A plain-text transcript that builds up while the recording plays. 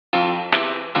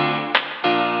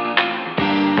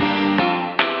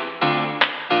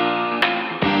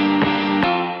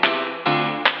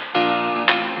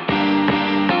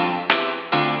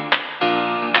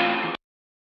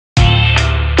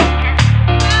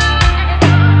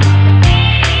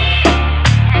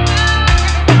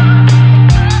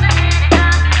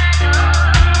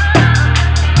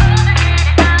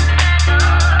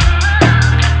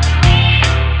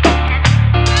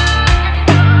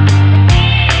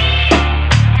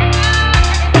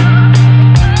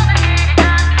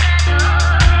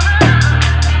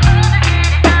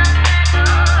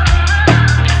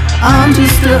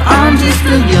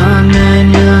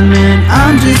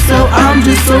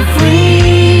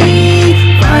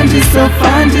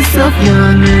find yourself,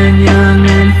 young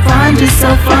man, find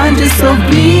yourself,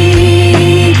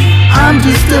 be. I'm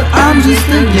just a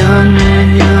young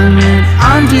man,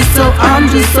 I'm just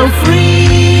so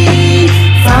free.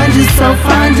 Find yourself,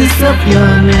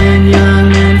 young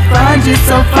man, find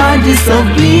yourself,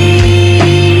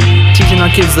 be. Teaching our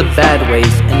kids the bad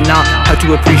ways and not how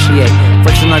to appreciate.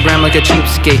 Flexing on the gram like a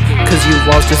cheapskate, cause you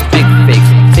all's just big fakes.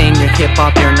 Saying you're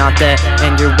hip-hop, you're not that,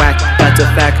 and you're whack, that's a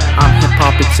fact. I'm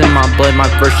hip-hop, it's in my blood, my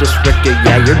verse just stricter,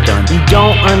 yeah, you're done. You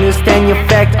don't understand your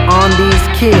effect on these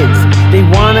kids. They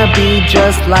wanna be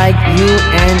just like you,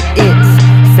 and it's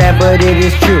sad, but it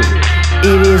is true.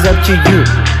 It is up to you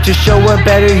to show a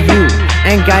better you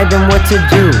and guide them what to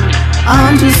do.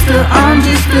 I'm just a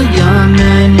young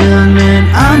man,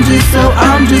 I'm just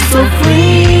so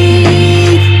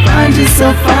free. Find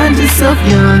yourself,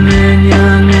 young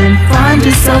man, find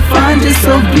yourself,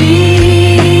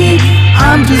 be.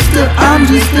 I'm just a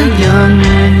young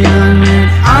man,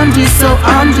 I'm just so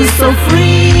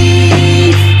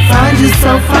free. Find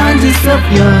yourself,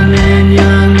 young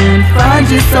man, find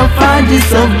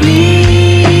yourself,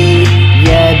 be.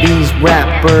 Yeah, these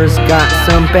rappers got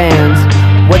some bands.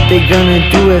 What they gonna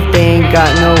do if they ain't got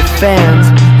no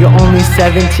fans? You're only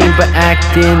 17 but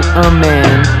acting a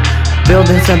man.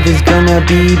 Building something's gonna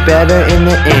be better in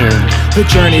the end. The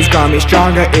journey's got me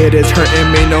stronger, it is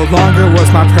hurting me no longer.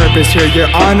 What's my purpose here, your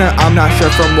honor? I'm not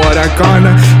sure from what I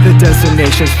garner. The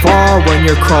destination's far when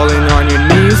you're crawling on your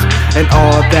knees, and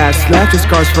all that's left is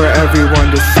scars for everyone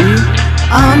to see.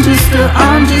 I'm just a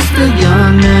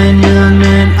young man,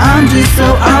 I'm just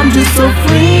so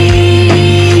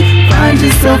free. Find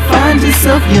yourself,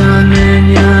 young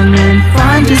man,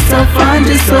 find yourself,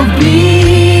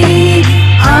 be.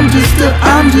 I'm just a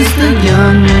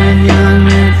young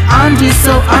man, I'm just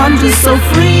so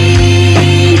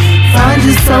free. Find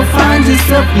yourself,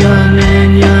 young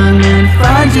man,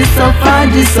 find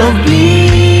yourself,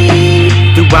 be.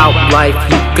 Throughout life,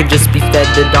 you could just be fed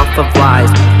off of lies.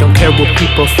 Don't care what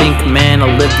people think, man,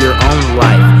 I'll live your own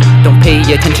life. Don't pay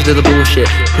attention to the bullshit.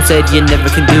 Who said you never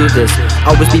can do this?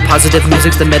 Always be positive,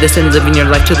 music's the medicine, living your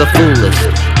life to the fullest.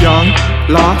 Young,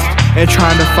 lost, and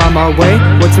trying to find my way.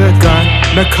 What's it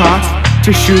gonna cost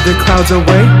to shoo the clouds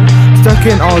away? Stuck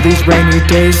in all these rainy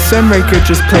days, some record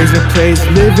just plays and plays.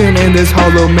 Living in this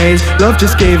hollow maze, love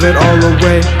just gave it all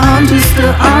away. I'm just a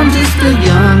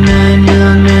young man,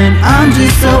 I'm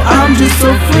just so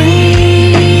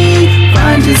free.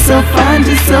 Find yourself,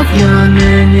 young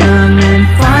man,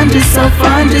 find yourself,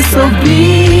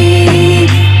 be.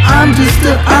 I'm just a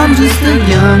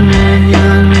young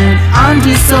man, I'm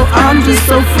just so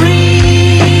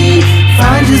free.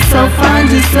 Find yourself,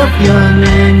 young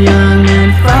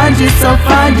man, find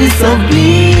yourself,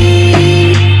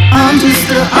 be. I'm just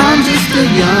a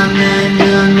young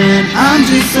man, I'm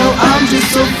just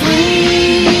so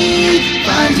free.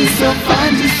 Find yourself,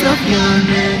 young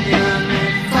man,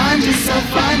 find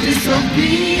yourself, be.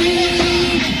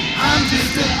 I'm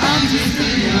just a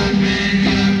young man,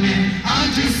 I'm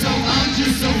just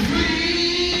so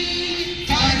free.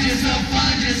 Find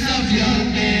yourself, young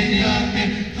man,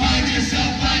 find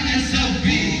yourself,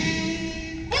 be.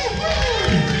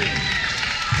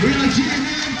 We are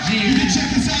GNM. You can check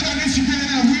us out on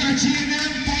Instagram. We are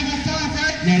GNM 505,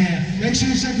 right? Yeah. Make sure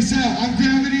to check us out. I'm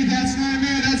Gravity. That's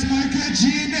Nightmare. That's Micah.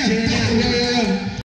 GNM.